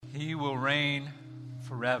He will reign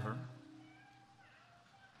forever.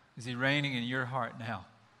 Is he reigning in your heart now?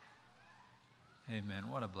 Amen.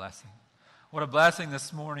 What a blessing. What a blessing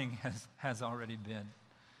this morning has already been.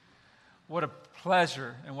 What a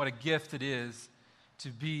pleasure and what a gift it is to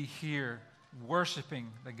be here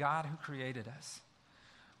worshiping the God who created us,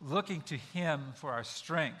 looking to him for our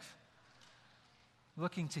strength,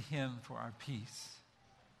 looking to him for our peace.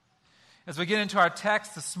 As we get into our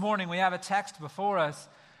text this morning, we have a text before us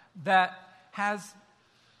that has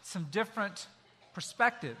some different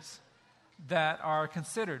perspectives that are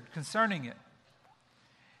considered concerning it.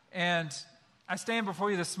 And I stand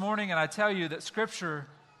before you this morning and I tell you that Scripture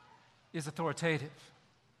is authoritative.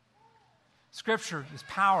 Scripture is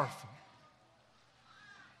powerful.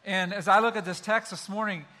 And as I look at this text this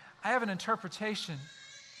morning, I have an interpretation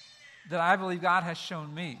that I believe God has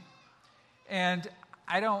shown me. And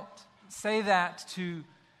I don't say that to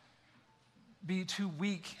be too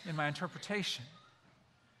weak in my interpretation.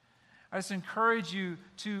 I just encourage you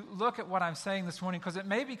to look at what I'm saying this morning because it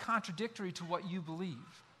may be contradictory to what you believe.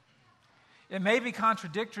 It may be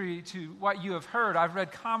contradictory to what you have heard. I've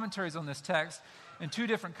read commentaries on this text, and two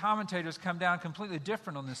different commentators come down completely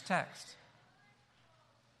different on this text.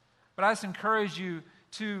 But I just encourage you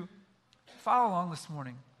to follow along this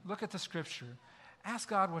morning. Look at the Scripture. Ask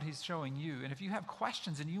God what he's showing you. And if you have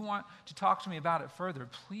questions and you want to talk to me about it further,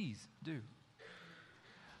 please do.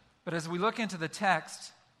 But as we look into the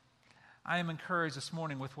text, I am encouraged this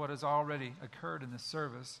morning with what has already occurred in this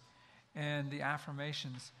service and the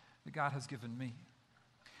affirmations that God has given me.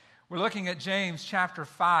 We're looking at James chapter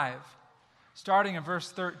 5, starting in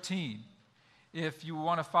verse 13. If you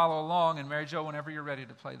want to follow along, and Mary Jo, whenever you're ready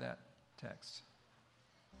to play that text.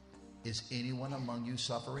 Is anyone among you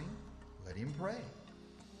suffering? Let him pray.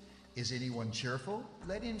 Is anyone cheerful?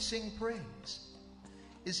 Let him sing praise.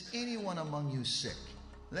 Is anyone among you sick?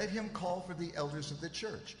 Let him call for the elders of the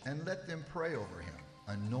church, and let them pray over him,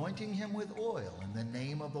 anointing him with oil in the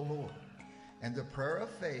name of the Lord. And the prayer of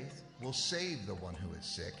faith will save the one who is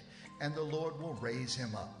sick, and the Lord will raise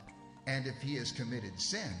him up. And if he has committed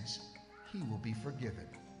sins, he will be forgiven.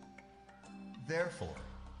 Therefore,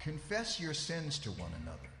 confess your sins to one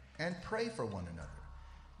another, and pray for one another,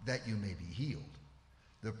 that you may be healed.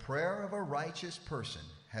 The prayer of a righteous person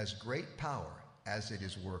has great power as it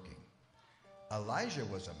is working. Elijah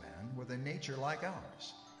was a man with a nature like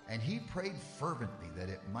ours, and he prayed fervently that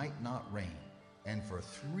it might not rain. And for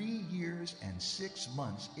 3 years and 6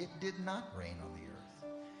 months it did not rain on the earth.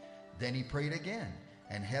 Then he prayed again,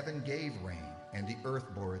 and heaven gave rain, and the earth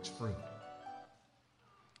bore its fruit.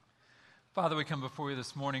 Father, we come before you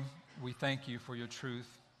this morning. We thank you for your truth.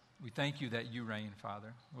 We thank you that you reign,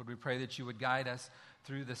 Father. Lord, we pray that you would guide us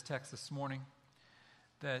through this text this morning,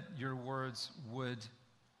 that your words would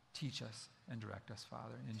teach us and direct us,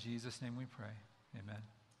 Father. In Jesus' name we pray. Amen.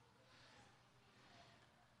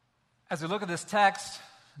 As we look at this text,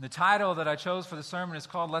 the title that I chose for the sermon is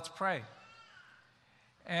called Let's Pray.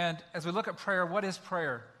 And as we look at prayer, what is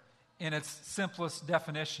prayer in its simplest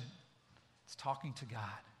definition? It's talking to God.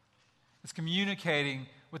 It's communicating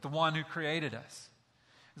with the one who created us.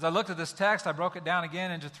 As I looked at this text, I broke it down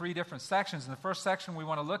again into 3 different sections. And the first section we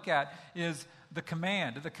want to look at is the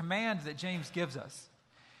command that James gives us.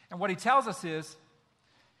 And what he tells us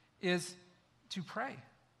is to pray.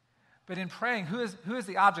 But in praying, who is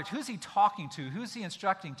the object? Who's he talking to? Who's he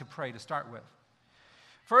instructing to pray to start with?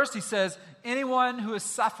 First, he says, anyone who is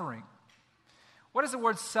suffering. What does the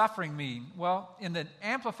word suffering mean? Well, in the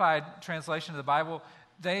Amplified translation of the Bible,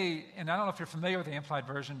 and I don't know if you're familiar with the Amplified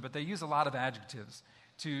version, but they use a lot of adjectives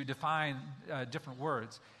to define different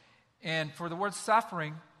words. And for the word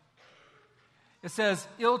suffering, it says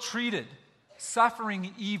ill-treated,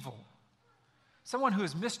 suffering evil. Someone who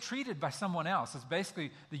is mistreated by someone else is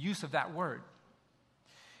basically the use of that word.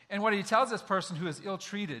 And what he tells this person who is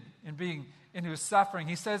ill-treated and who is suffering,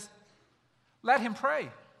 he says, let him pray.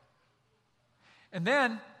 And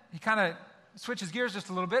then he kind of switches gears just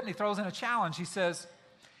a little bit and he throws in a challenge. He says,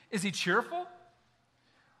 is he cheerful?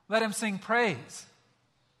 Let him sing praise.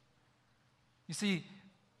 You see,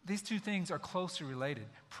 these two things are closely related.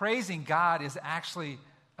 Praising God is actually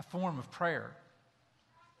a form of prayer.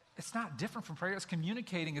 It's not different from prayer. It's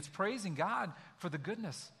communicating. It's praising God for the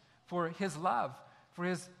goodness, for his love, for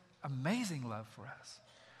his amazing love for us.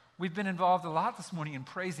 We've been involved a lot this morning in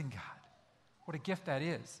praising God. What a gift that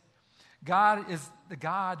is. God is the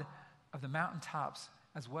God of the mountaintops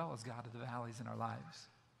as well as God of the valleys in our lives.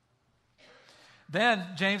 Then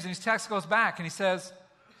James in his text goes back and he says,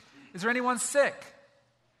 is there anyone sick?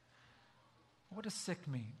 What does sick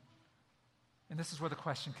mean? And this is where the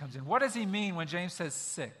question comes in. What does he mean when James says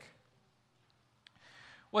sick?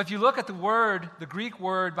 Well, if you look at the word, the Greek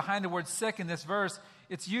word behind the word sick in this verse,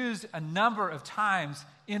 it's used a number of times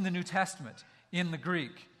in the New Testament, in the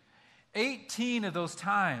Greek. 18 of those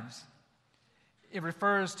times, it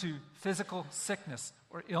refers to physical sickness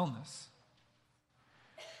or illness.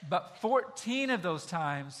 But 14 of those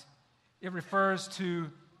times, it refers to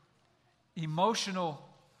emotional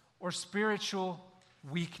or spiritual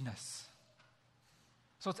weakness.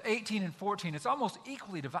 So it's 18 and 14. It's almost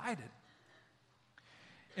equally divided.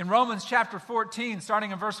 In Romans chapter 14,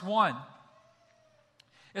 starting in verse 1,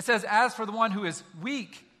 it says, "As for the one who is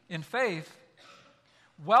weak in faith,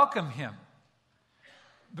 welcome him,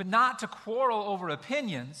 but not to quarrel over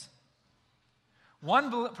opinions.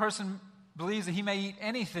 One person believes that he may eat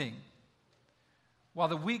anything, while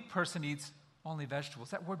the weak person eats only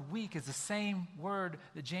vegetables." That word weak is the same word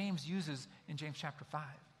that James uses in James chapter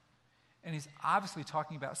 5. And he's obviously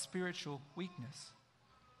talking about spiritual weakness.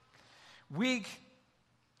 Weak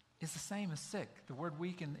is the same as sick. The word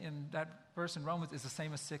weak in that verse in Romans is the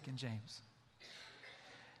same as sick in James.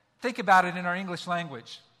 Think about it in our English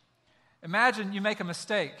language. Imagine you make a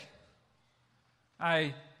mistake.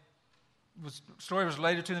 A story was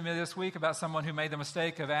related to me this week about someone who made the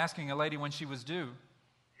mistake of asking a lady when she was due,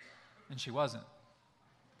 and she wasn't.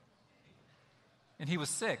 And he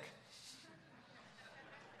was sick.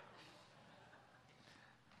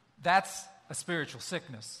 That's a spiritual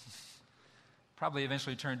sickness. Probably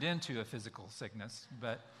eventually turned into a physical sickness,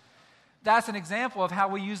 but that's an example of how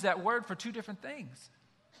we use that word for two different things.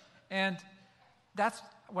 And that's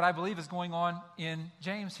what I believe is going on in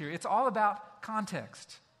James here. It's all about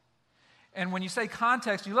context. And when you say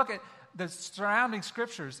context, you look at the surrounding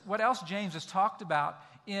scriptures, what else James has talked about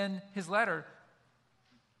in his letter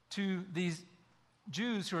to these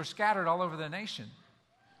Jews who are scattered all over the nation.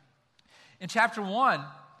 In chapter 1,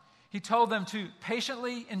 he told them to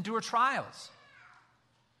patiently endure trials.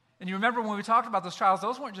 And you remember when we talked about those trials,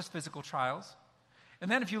 those weren't just physical trials.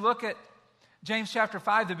 And then if you look at James chapter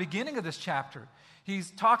 5, the beginning of this chapter,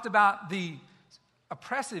 he's talked about the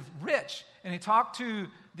oppressive rich, and he talked to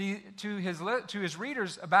his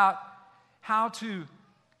readers about how to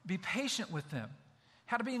be patient with them,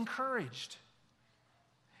 how to be encouraged.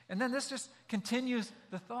 And then this just continues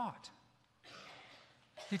the thought.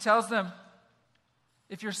 He tells them,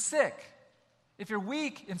 if you're sick, if you're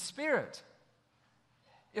weak in spirit,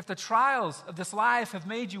 if the trials of this life have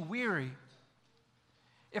made you weary,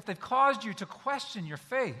 if they've caused you to question your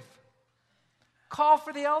faith, call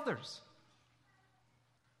for the elders,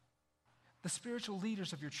 the spiritual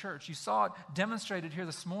leaders of your church. You saw it demonstrated here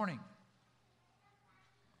this morning.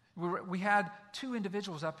 We had two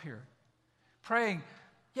individuals up here praying,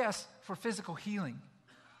 yes, for physical healing,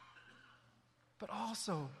 but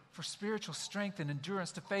also for spiritual strength and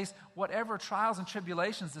endurance to face whatever trials and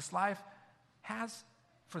tribulations this life has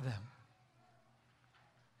for them.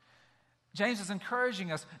 James is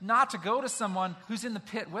encouraging us not to go to someone who's in the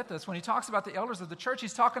pit with us. When he talks about the elders of the church,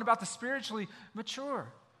 he's talking about the spiritually mature.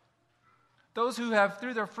 Those who have,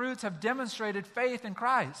 through their fruits, have demonstrated faith in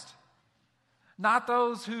Christ. Not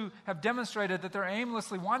those who have demonstrated that they're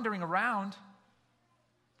aimlessly wandering around.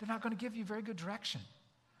 They're not going to give you very good direction.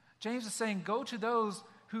 James is saying, go to those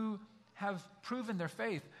who have proven their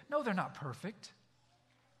faith. No, they're not perfect.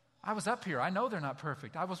 I was up here. I know they're not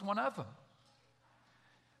perfect. I was one of them.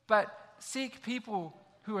 But seek people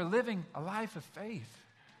who are living a life of faith.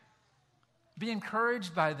 Be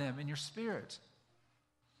encouraged by them in your spirit.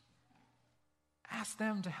 Ask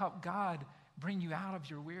them to help God bring you out of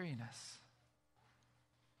your weariness.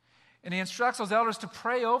 And he instructs those elders to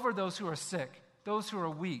pray over those who are sick, those who are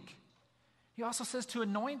weak. He also says to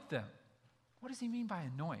anoint them. What does he mean by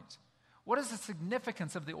anoint? What is the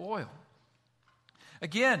significance of the oil?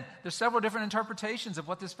 Again, there's several different interpretations of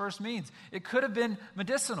what this verse means. It could have been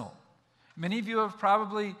medicinal. Many of you have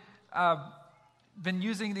probably been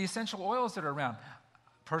using the essential oils that are around.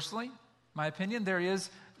 Personally, my opinion, there is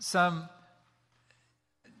some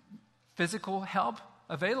physical help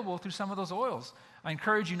available through some of those oils. I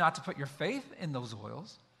encourage you not to put your faith in those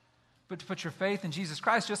oils, but to put your faith in Jesus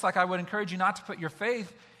Christ, just like I would encourage you not to put your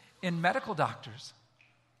faith in medical doctors,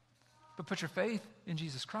 but put your faith in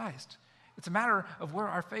Jesus Christ. It's a matter of where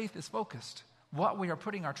our faith is focused, what we are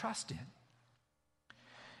putting our trust in.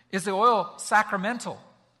 Is the oil sacramental?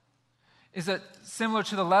 Is it similar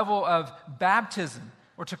to the level of baptism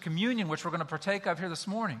or to communion, which we're going to partake of here this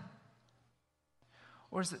morning?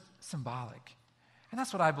 Or is it symbolic? And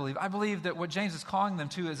that's what I believe. I believe that what James is calling them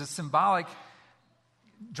to is a symbolic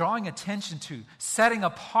drawing attention to, setting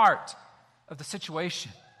apart of the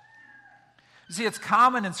situation. You see, it's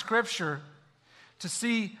common in Scripture to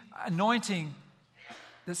see anointing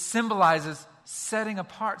that symbolizes setting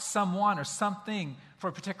apart someone or something for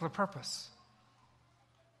a particular purpose.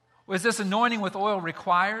 Was this anointing with oil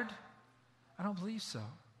required? I don't believe so.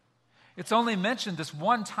 It's only mentioned this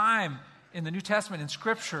one time in the New Testament in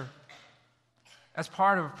Scripture as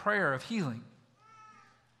part of a prayer of healing.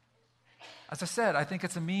 As I said, I think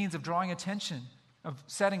it's a means of drawing attention, of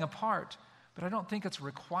setting apart, but I don't think it's a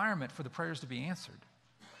requirement for the prayers to be answered.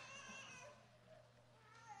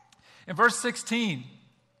 In verse 16,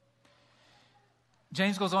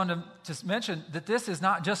 James goes on to mention that this is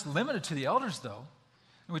not just limited to the elders, though.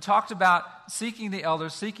 And we talked about seeking the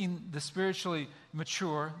elders, seeking the spiritually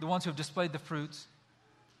mature, the ones who have displayed the fruits.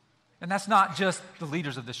 And that's not just the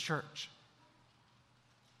leaders of this church.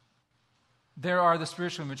 There are the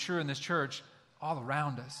spiritually mature in this church all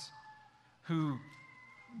around us who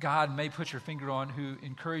God may put your finger on, who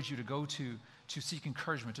encourage you to go to seek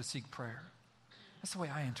encouragement, to seek prayer. That's the way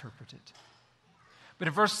I interpret it. But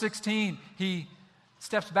in verse 16, he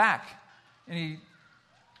steps back and he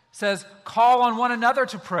says, call on one another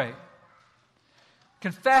to pray.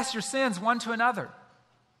 Confess your sins one to another.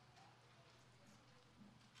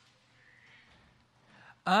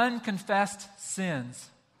 Unconfessed sins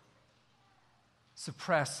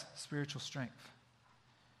suppress spiritual strength.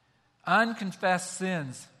 Unconfessed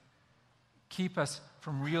sins keep us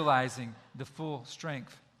from realizing the full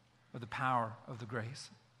strength of the power of the grace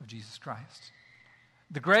of Jesus Christ.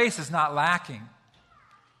 The grace is not lacking.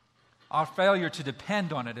 Our failure to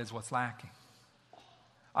depend on it is what's lacking.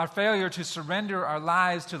 Our failure to surrender our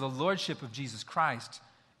lives to the lordship of Jesus Christ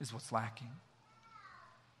is what's lacking.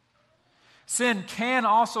 Sin can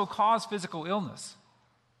also cause physical illness.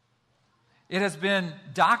 It has been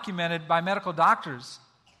documented by medical doctors,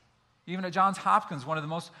 even at Johns Hopkins, one of the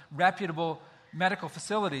most reputable medical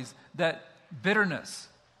facilities, that bitterness,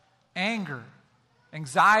 anger,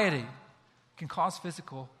 anxiety can cause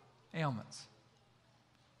physical ailments.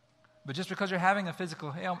 But just because you're having a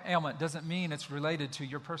physical ailment doesn't mean it's related to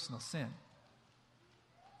your personal sin.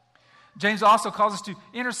 James also calls us to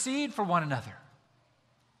intercede for one another.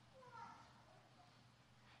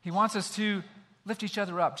 He wants us to lift each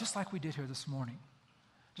other up, just like we did here this morning.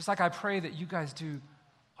 Just like I pray that you guys do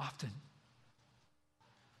often.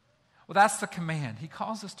 Well, that's the command. He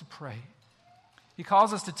calls us to pray. He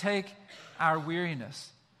calls us to take our weariness,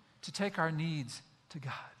 to take our needs to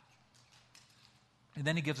God. And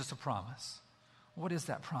then he gives us a promise. What is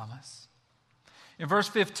that promise? In verse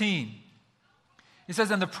 15, he says,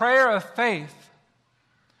 and the prayer of faith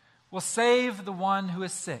will save the one who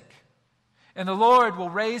is sick, and the Lord will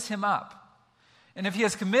raise him up. And if he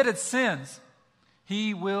has committed sins,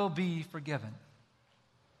 he will be forgiven.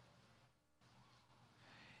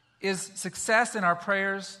 Is success in our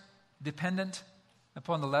prayers dependent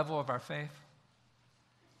upon the level of our faith?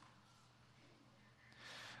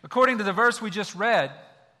 According to the verse we just read,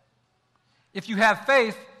 if you have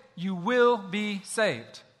faith, you will be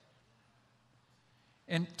saved.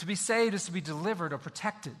 And to be saved is to be delivered or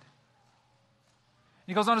protected.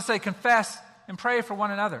 He goes on to say, confess and pray for one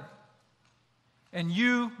another, and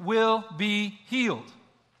you will be healed.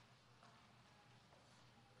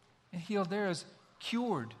 And healed there is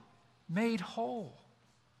cured, made whole.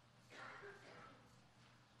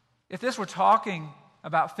 If this were talking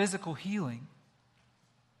about physical healing,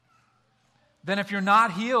 then if you're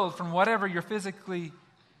not healed from whatever you're physically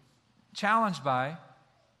challenged by,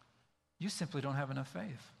 you simply don't have enough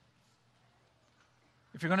faith.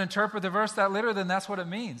 If you're going to interpret the verse that literally, then that's what it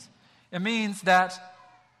means. It means that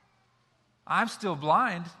I'm still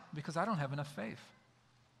blind because I don't have enough faith.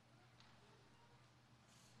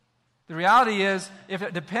 The reality is, if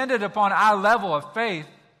it depended upon our level of faith,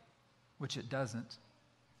 which it doesn't,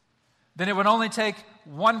 then it would only take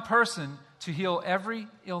one person to heal every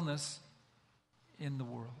illness in the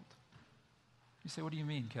world. You say, what do you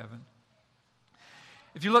mean, Kevin?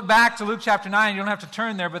 If you look back to Luke chapter 9, you don't have to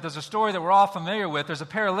turn there, but there's a story that we're all familiar with. There's a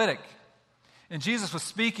paralytic, and Jesus was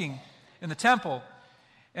speaking in the temple,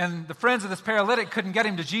 and the friends of this paralytic couldn't get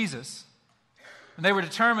him to Jesus, and they were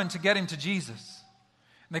determined to get him to Jesus.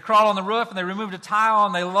 And they crawled on the roof, and they removed a tile,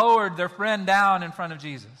 and they lowered their friend down in front of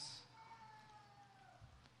Jesus.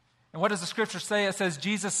 And what does the scripture say? It says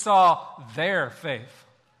Jesus saw their faith.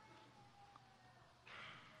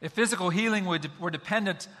 If physical healing were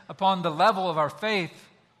dependent upon the level of our faith,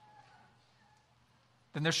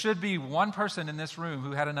 then there should be one person in this room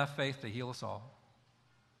who had enough faith to heal us all.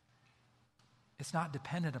 It's not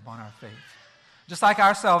dependent upon our faith. Just like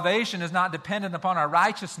our salvation is not dependent upon our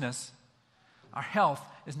righteousness, our health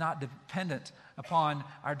is not dependent upon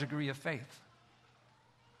our degree of faith.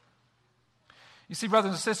 You see,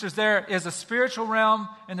 brothers and sisters, there is a spiritual realm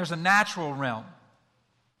and there's a natural realm.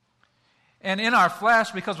 And in our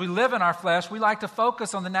flesh, because we live in our flesh, we like to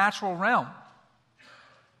focus on the natural realm.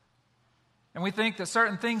 And we think that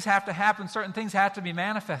certain things have to happen, certain things have to be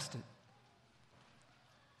manifested.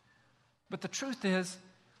 But the truth is,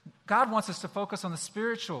 God wants us to focus on the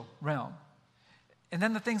spiritual realm. And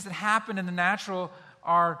then the things that happen in the natural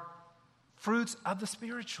are fruits of the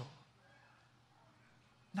spiritual.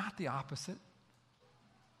 Not the opposite.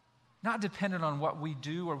 Not dependent on what we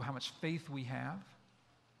do or how much faith we have.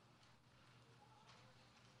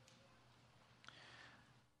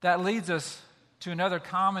 That leads us to another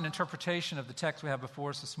common interpretation of the text we have before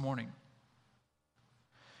us this morning.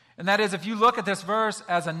 And that is, if you look at this verse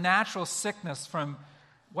as a natural sickness from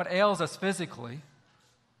what ails us physically,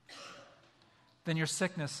 then your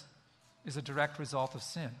sickness is a direct result of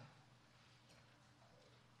sin.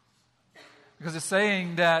 Because it's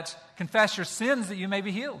saying that confess your sins that you may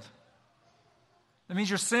be healed. That means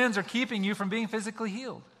your sins are keeping you from being physically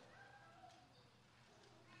healed.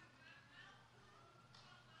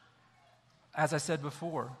 As I said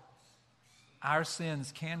before, our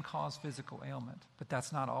sins can cause physical ailment, but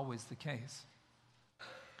that's not always the case.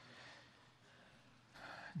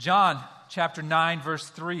 John chapter 9, verse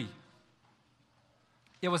 3.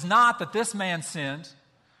 It was not that this man sinned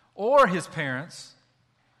or his parents,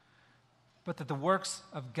 but that the works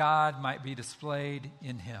of God might be displayed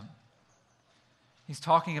in him. He's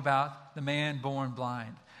talking about the man born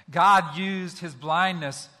blind. God used his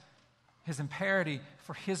blindness, his impairity,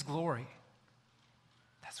 for his glory.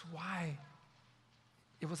 That's why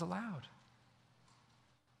it was allowed.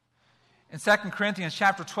 In 2 Corinthians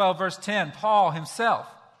chapter 12, verse 10, Paul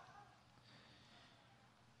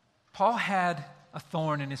had a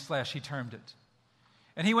thorn in his flesh, he termed it.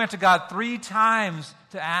 And he went to God 3 times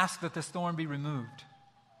to ask that this thorn be removed.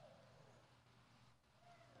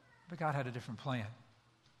 But God had a different plan.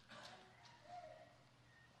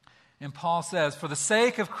 And Paul says, for the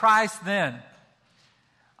sake of Christ then,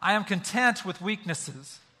 I am content with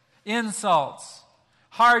weaknesses, insults,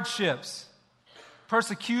 hardships,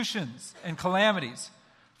 persecutions, and calamities.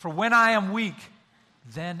 For when I am weak,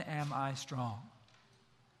 then am I strong.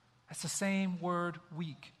 That's the same word,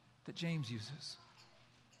 weak, that James uses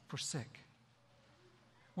for sick.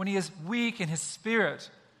 When he is weak in his spirit,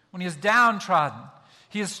 when he is downtrodden,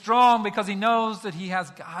 he is strong because he knows that he has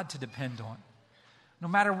God to depend on. No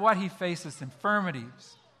matter what he faces,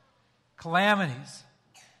 infirmities, calamities,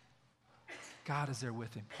 God is there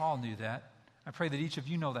with him. Paul knew that. I pray that each of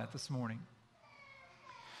you know that this morning.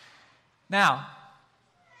 Now,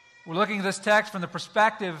 we're looking at this text from the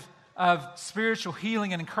perspective of spiritual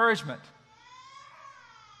healing and encouragement.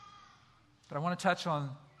 But I want to touch on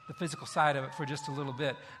the physical side of it for just a little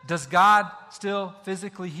bit. Does God still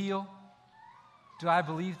physically heal? Do I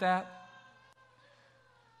believe that?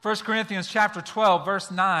 1 Corinthians chapter 12,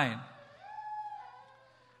 verse 9.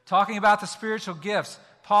 Talking about the spiritual gifts,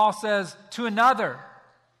 Paul says, to another,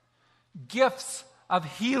 gifts of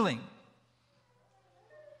healing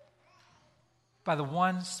by the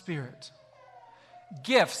one Spirit.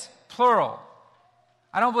 Gifts, plural.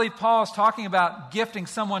 I don't believe Paul is talking about gifting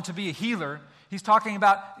someone to be a healer. He's talking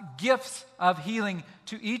about gifts of healing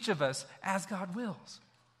to each of us as God wills.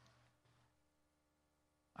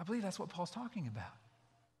 I believe that's what Paul's talking about.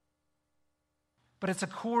 But it's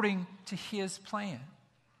according to his plan.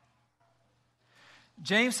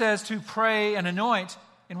 James says to pray and anoint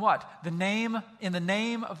in what? In the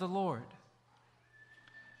name of the Lord.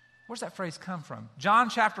 Where's that phrase come from? John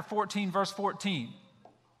chapter 14, verse 14.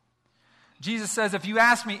 Jesus says, if you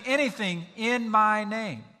ask me anything in my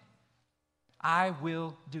name, I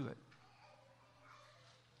will do it.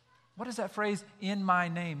 What does that phrase, in my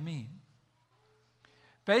name, mean?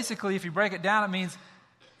 Basically, if you break it down,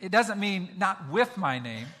 it doesn't mean not with my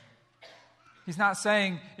name. He's not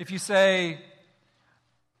saying, if you say,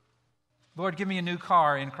 Lord, give me a new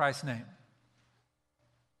car in Christ's name.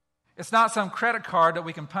 It's not some credit card that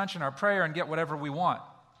we can punch in our prayer and get whatever we want.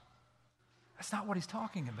 That's not what he's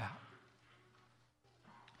talking about.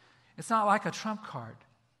 It's not like a trump card.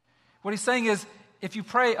 What he's saying is, if you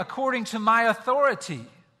pray according to my authority,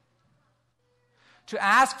 to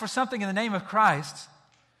ask for something in the name of Christ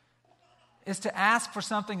is to ask for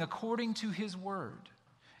something according to his word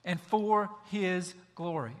and for his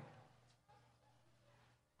glory.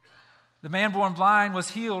 The man born blind was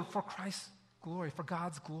healed for Christ's glory, for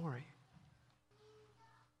God's glory.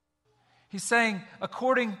 He's saying,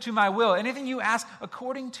 according to my will. Anything you ask,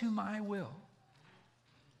 according to my will.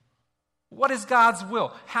 What is God's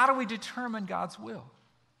will? How do we determine God's will?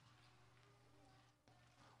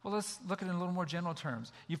 Well, let's look at it in a little more general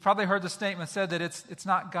terms. You've probably heard the statement said that it's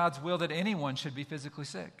not God's will that anyone should be physically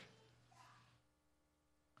sick.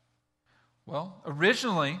 Well,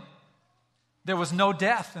 originally, there was no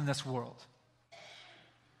death in this world.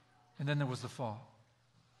 And then there was the fall.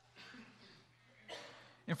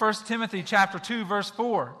 In 1 Timothy chapter 2, verse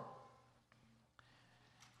 4,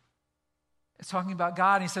 it's talking about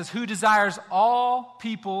God, and he says, who desires all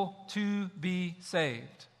people to be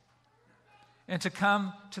saved and to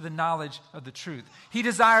come to the knowledge of the truth. He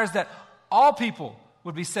desires that all people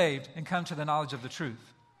would be saved and come to the knowledge of the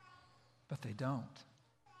truth. But they don't.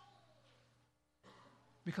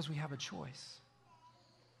 Because we have a choice.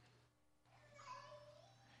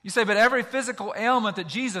 You say, but every physical ailment that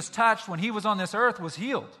Jesus touched when he was on this earth was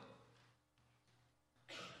healed.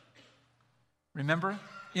 Remember,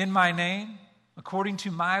 in my name, according to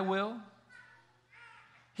my will.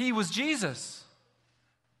 He was Jesus.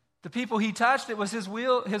 The people he touched, it was his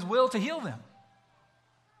will to heal them.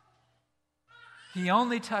 He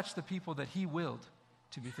only touched the people that he willed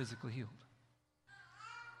to be physically healed.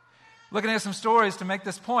 Looking at some stories to make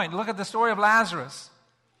this point. Look at the story of Lazarus.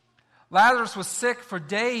 Lazarus was sick for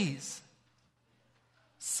days.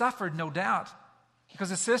 Suffered, no doubt, because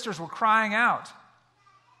his sisters were crying out.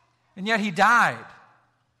 And yet he died.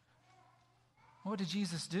 What did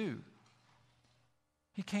Jesus do?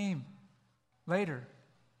 He came later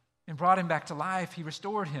and brought him back to life. He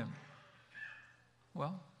restored him.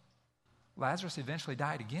 Well, Lazarus eventually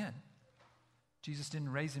died again. Jesus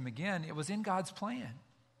didn't raise him again. It was in God's plan.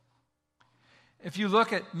 If you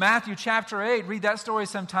look at Matthew chapter 8, read that story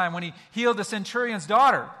sometime when he healed the centurion's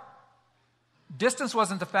daughter. Distance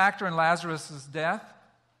wasn't the factor in Lazarus' death.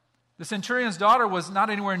 The centurion's daughter was not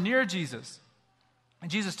anywhere near Jesus. And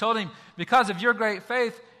Jesus told him, because of your great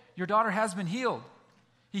faith, your daughter has been healed.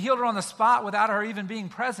 He healed her on the spot without her even being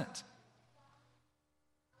present.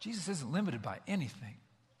 Jesus isn't limited by anything.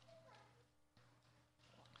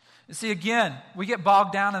 You see, again, we get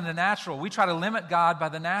bogged down in the natural. We try to limit God by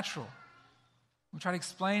the natural. We try to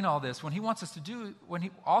explain all this when he wants us to do,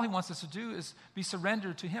 all he wants us to do is be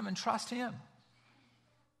surrendered to him and trust him.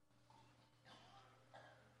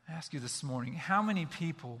 I ask you this morning, how many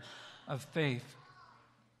people of faith,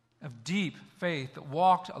 of deep faith, that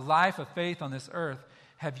walked a life of faith on this earth,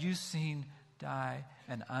 have you seen die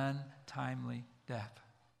an untimely death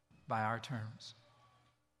by our terms?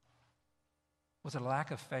 Was it a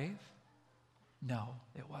lack of faith? No,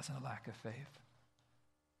 it wasn't a lack of faith.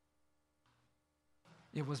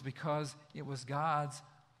 It was because it was God's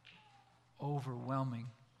overwhelming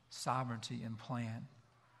sovereignty and plan.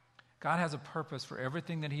 God has a purpose for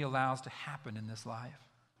everything that he allows to happen in this life.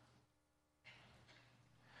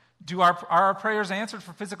 Are our prayers answered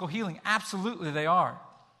for physical healing? Absolutely they are.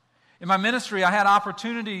 In my ministry, I had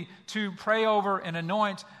opportunity to pray over and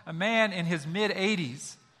anoint a man in his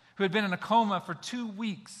mid-80s who had been in a coma for 2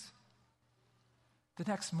 weeks. The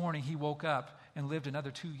next morning, he woke up and lived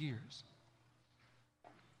another 2 years.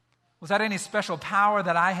 Was that any special power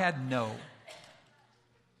that I had? No.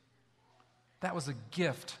 That was a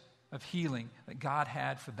gift of healing that God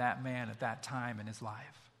had for that man at that time in his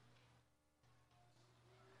life.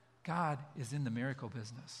 God is in the miracle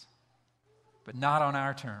business, but not on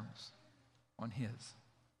our terms, on his.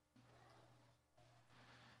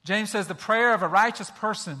 James says the prayer of a righteous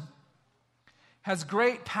person has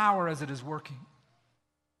great power as it is working.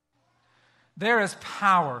 There is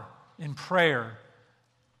power in prayer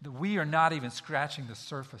that we are not even scratching the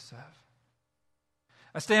surface of.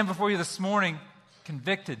 I stand before you this morning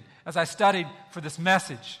convicted as I studied for this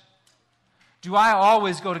message. Do I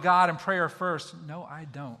always go to God in prayer first? No, I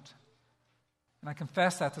don't. And I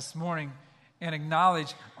confess that this morning and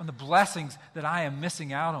acknowledge on the blessings that I am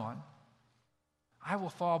missing out on. I will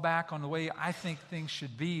fall back on the way I think things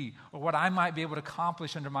should be or what I might be able to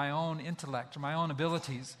accomplish under my own intellect or my own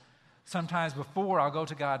abilities sometimes before I'll go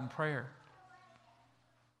to God in prayer.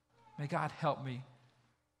 May God help me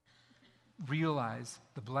realize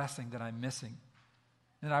the blessing that I'm missing,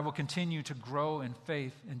 and I will continue to grow in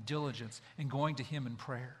faith and diligence in going to him in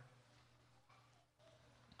prayer.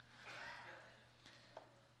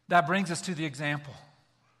 That brings us to the example.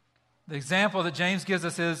 The example that James gives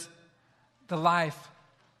us is the life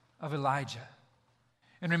of Elijah,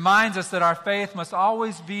 and reminds us that our faith must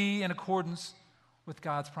always be in accordance with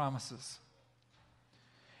God's promises.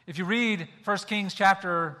 If you read 1 Kings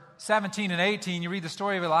chapter 17 and 18, you read the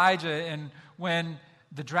story of Elijah and when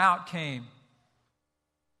the drought came.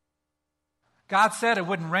 God said it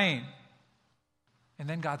wouldn't rain, and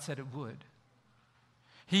then God said it would.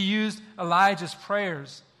 He used Elijah's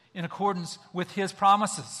prayers in accordance with his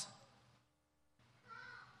promises.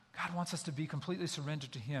 God wants us to be completely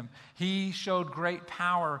surrendered to him. He showed great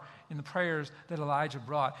power in the prayers that Elijah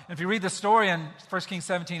brought. And if you read the story in 1 Kings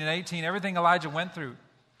 17 and 18, everything Elijah went through,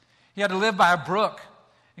 He had to live by a brook.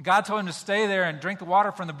 And God told him to stay there and drink the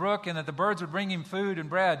water from the brook, and that the birds would bring him food and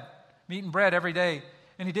bread, meat and bread every day.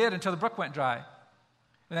 And he did until the brook went dry.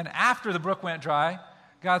 And then after the brook went dry,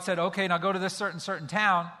 God said, okay, now go to this certain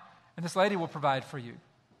town, and this lady will provide for you.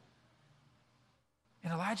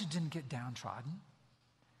 And Elijah didn't get downtrodden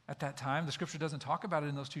at that time. The scripture doesn't talk about it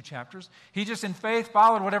in those 2 chapters. He just in faith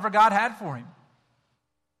followed whatever God had for him.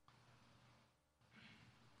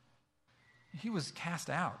 He was cast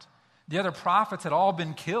out. The other prophets had all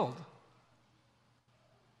been killed.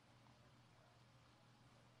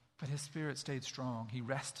 But his spirit stayed strong. He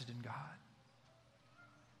rested in God.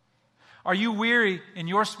 Are you weary in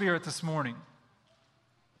your spirit this morning?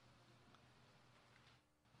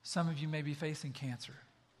 Some of you may be facing cancer,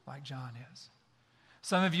 like John is.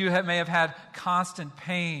 Some of you may have had constant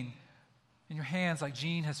pain in your hands, like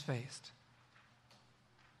Jean has faced.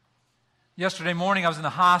 Yesterday morning, I was in the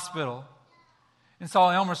hospital and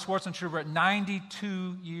saw Elmer Schwarzenegger at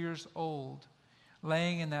 92 years old,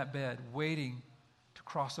 laying in that bed, waiting to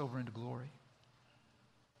cross over into glory.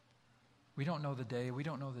 We don't know the day. We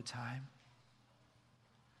don't know the time.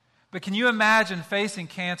 But can you imagine facing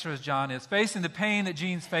cancer as John is, facing the pain that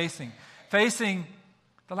Jean's facing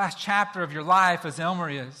the last chapter of your life as Elmer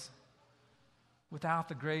is, without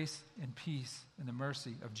the grace and peace and the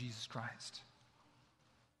mercy of Jesus Christ?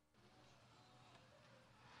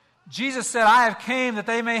 Jesus said, I have came that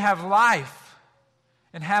they may have life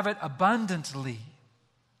and have it abundantly.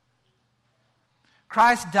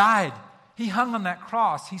 Christ died. He hung on that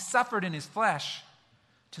cross. He suffered in his flesh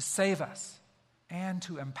to save us and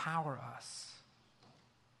to empower us.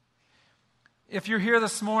 If you're here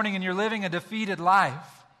this morning and you're living a defeated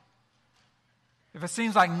life, if it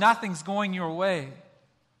seems like nothing's going your way,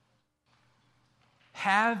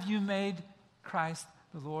 have you made Christ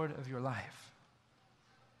the Lord of your life?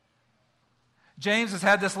 James has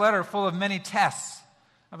had this letter full of many tests.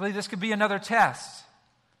 I believe this could be another test.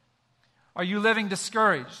 Are you living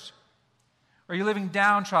discouraged? Are you living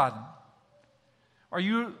downtrodden? Or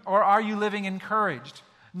are you living encouraged,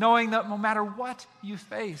 knowing that no matter what you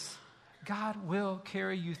face, God will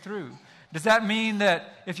carry you through? Does that mean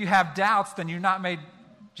that if you have doubts, then you've not made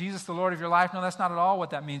Jesus the Lord of your life? No, that's not at all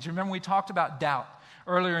what that means. You remember we talked about doubt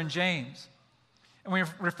earlier in James. And we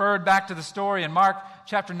referred back to the story in Mark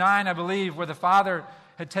chapter 9, I believe, where the father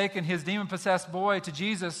had taken his demon-possessed boy to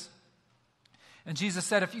Jesus. And Jesus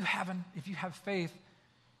said, if you have faith,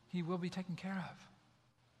 he will be taken care of.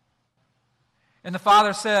 And the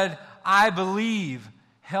father said, I believe,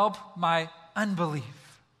 help my unbelief.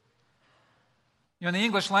 You know, in the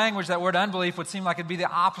English language, that word unbelief would seem like it'd be the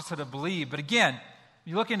opposite of believe. But again,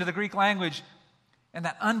 you look into the Greek language, and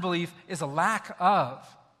that unbelief is a lack of.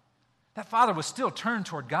 That father was still turned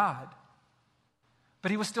toward God,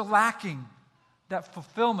 but he was still lacking that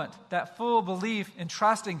fulfillment, that full belief in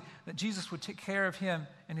trusting that Jesus would take care of him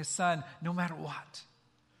and his son no matter what.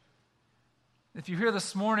 If you're here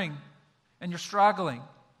this morning and you're struggling,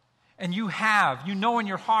 and you know in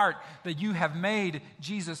your heart that you have made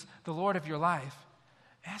Jesus the Lord of your life,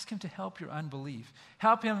 ask him to help your unbelief.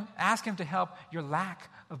 Ask him to help your lack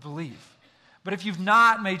of belief. But if you've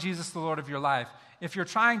not made Jesus the Lord of your life, if you're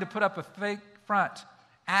trying to put up a fake front,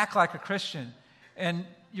 act like a Christian, and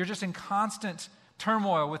you're just in constant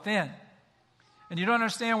turmoil within, and you don't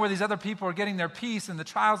understand where these other people are getting their peace and the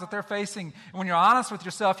trials that they're facing, and when you're honest with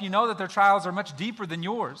yourself, you know that their trials are much deeper than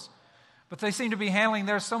yours, but they seem to be handling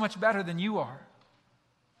theirs so much better than you are.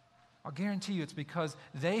 I'll guarantee you it's because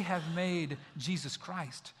they have made Jesus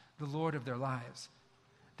Christ the Lord of their lives.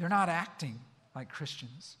 They're not acting like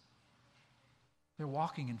Christians. They're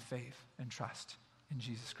walking in faith and trust in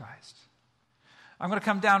Jesus Christ. I'm going to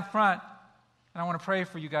come down front, and I want to pray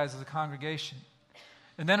for you guys as a congregation.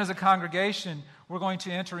 And then as a congregation, we're going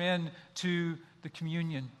to enter into the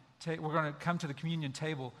communion. We're going to come to the communion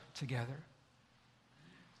table together.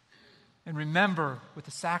 And remember with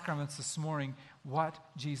the sacraments this morning what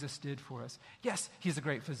Jesus did for us. Yes, he's a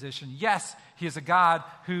great physician. Yes, he is a God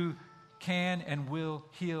who can and will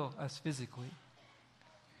heal us physically.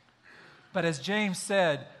 But as James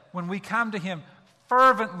said, when we come to him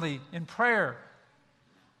fervently in prayer,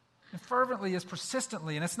 and fervently is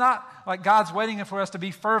persistently, and it's not like God's waiting for us to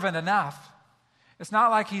be fervent enough. It's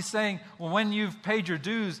not like he's saying, well, when you've paid your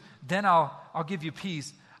dues, then I'll give you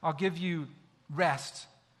peace. I'll give you rest.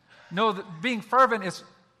 No, being fervent is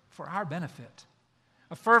for our benefit.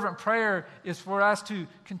 A fervent prayer is for us to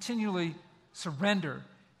continually surrender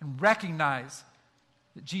and recognize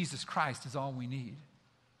that Jesus Christ is all we need.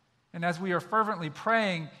 And as we are fervently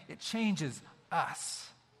praying, it changes us.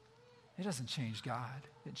 It doesn't change God.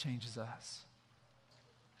 It changes us.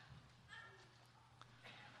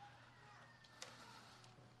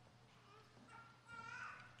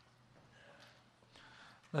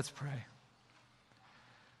 Let's pray.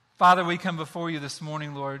 Father, we come before you this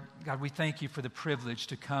morning, Lord. God, we thank you for the privilege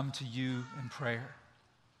to come to you in prayer.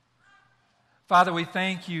 Father, we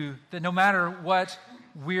thank you that no matter what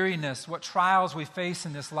weariness, what trials we face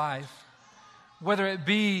in this life, whether it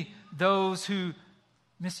be those who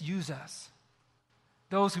misuse us,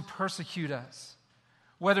 those who persecute us,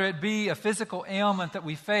 whether it be a physical ailment that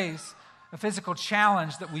we face, a physical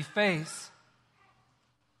challenge that we face,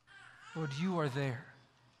 Lord, you are there.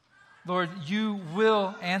 Lord, you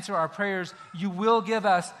will answer our prayers. You will give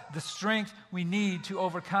us the strength we need to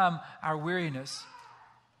overcome our weariness.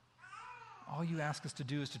 All you ask us to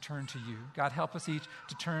do is to turn to you. God, help us each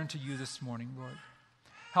to turn to you this morning, Lord.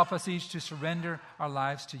 Help us each to surrender our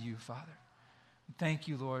lives to you, Father. Thank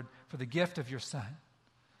you, Lord, for the gift of your Son.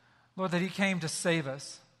 Lord, that he came to save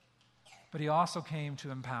us, but he also came to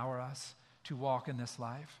empower us to walk in this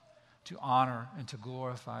life, to honor and to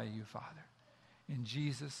glorify you, Father. In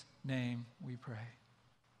Jesus' name we pray.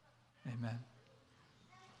 Amen.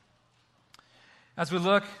 As we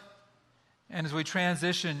look and as we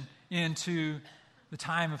transition into the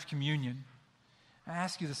time of communion, I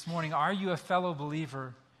ask you this morning, are you a fellow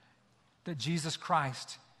believer that Jesus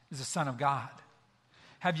Christ is the Son of God?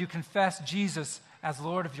 Have you confessed Jesus as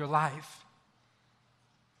Lord of your life?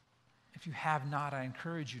 If you have not, I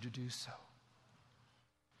encourage you to do so.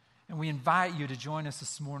 And we invite you to join us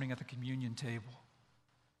this morning at the communion table.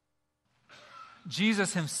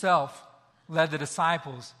 Jesus himself led the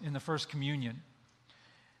disciples in the first communion.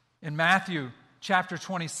 In Matthew chapter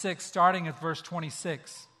 26, starting at verse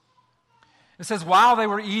 26, it says, while they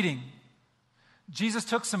were eating, Jesus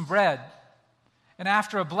took some bread, and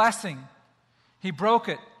after a blessing, he broke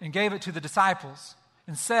it and gave it to the disciples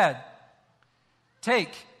and said,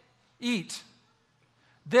 take, eat.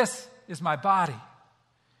 This is my body.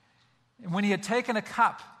 And when he had taken a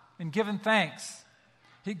cup and given thanks,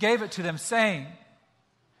 he gave it to them, saying,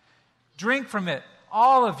 drink from it,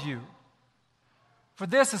 all of you, for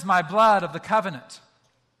this is my blood of the covenant,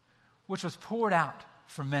 which was poured out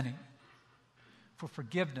for many, for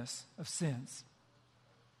forgiveness of sins.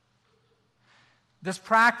 This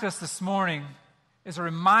practice this morning is a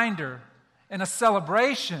reminder and a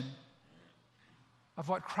celebration of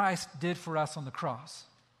what Christ did for us on the cross.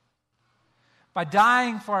 By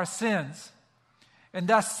dying for our sins and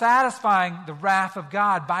thus satisfying the wrath of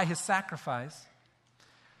God by his sacrifice,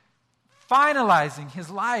 finalizing his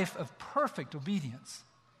life of perfect obedience,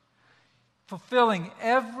 fulfilling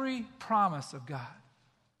every promise of God.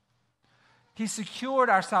 He secured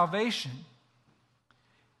our salvation.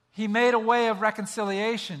 He made a way of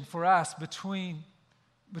reconciliation for us between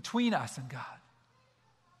us and God.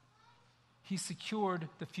 He secured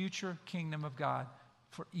the future kingdom of God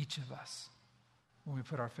for each of us when we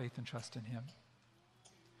put our faith and trust in him.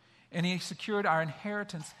 And he secured our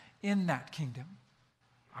inheritance in that kingdom.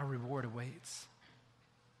 Our reward awaits.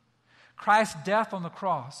 Christ's death on the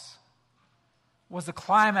cross was the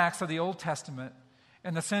climax of the Old Testament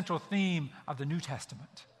and the central theme of the New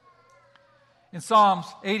Testament. In Psalms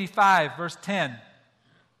 85, verse 10,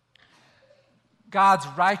 God's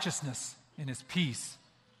righteousness and his peace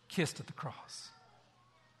kissed at the cross.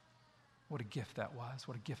 What a gift that was.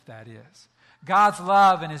 What a gift that is. God's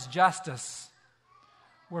love and his justice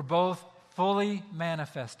were both fully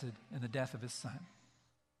manifested in the death of his Son.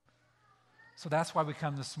 So that's why we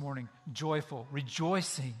come this morning joyful,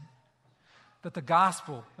 rejoicing that the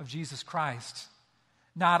gospel of Jesus Christ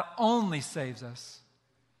not only saves us,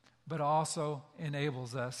 but also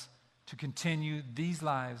enables us to continue these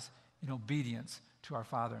lives in obedience to our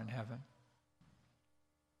Father in heaven.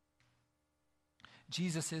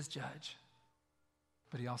 Jesus is judge,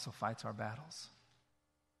 but he also fights our battles.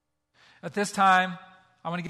 At this time,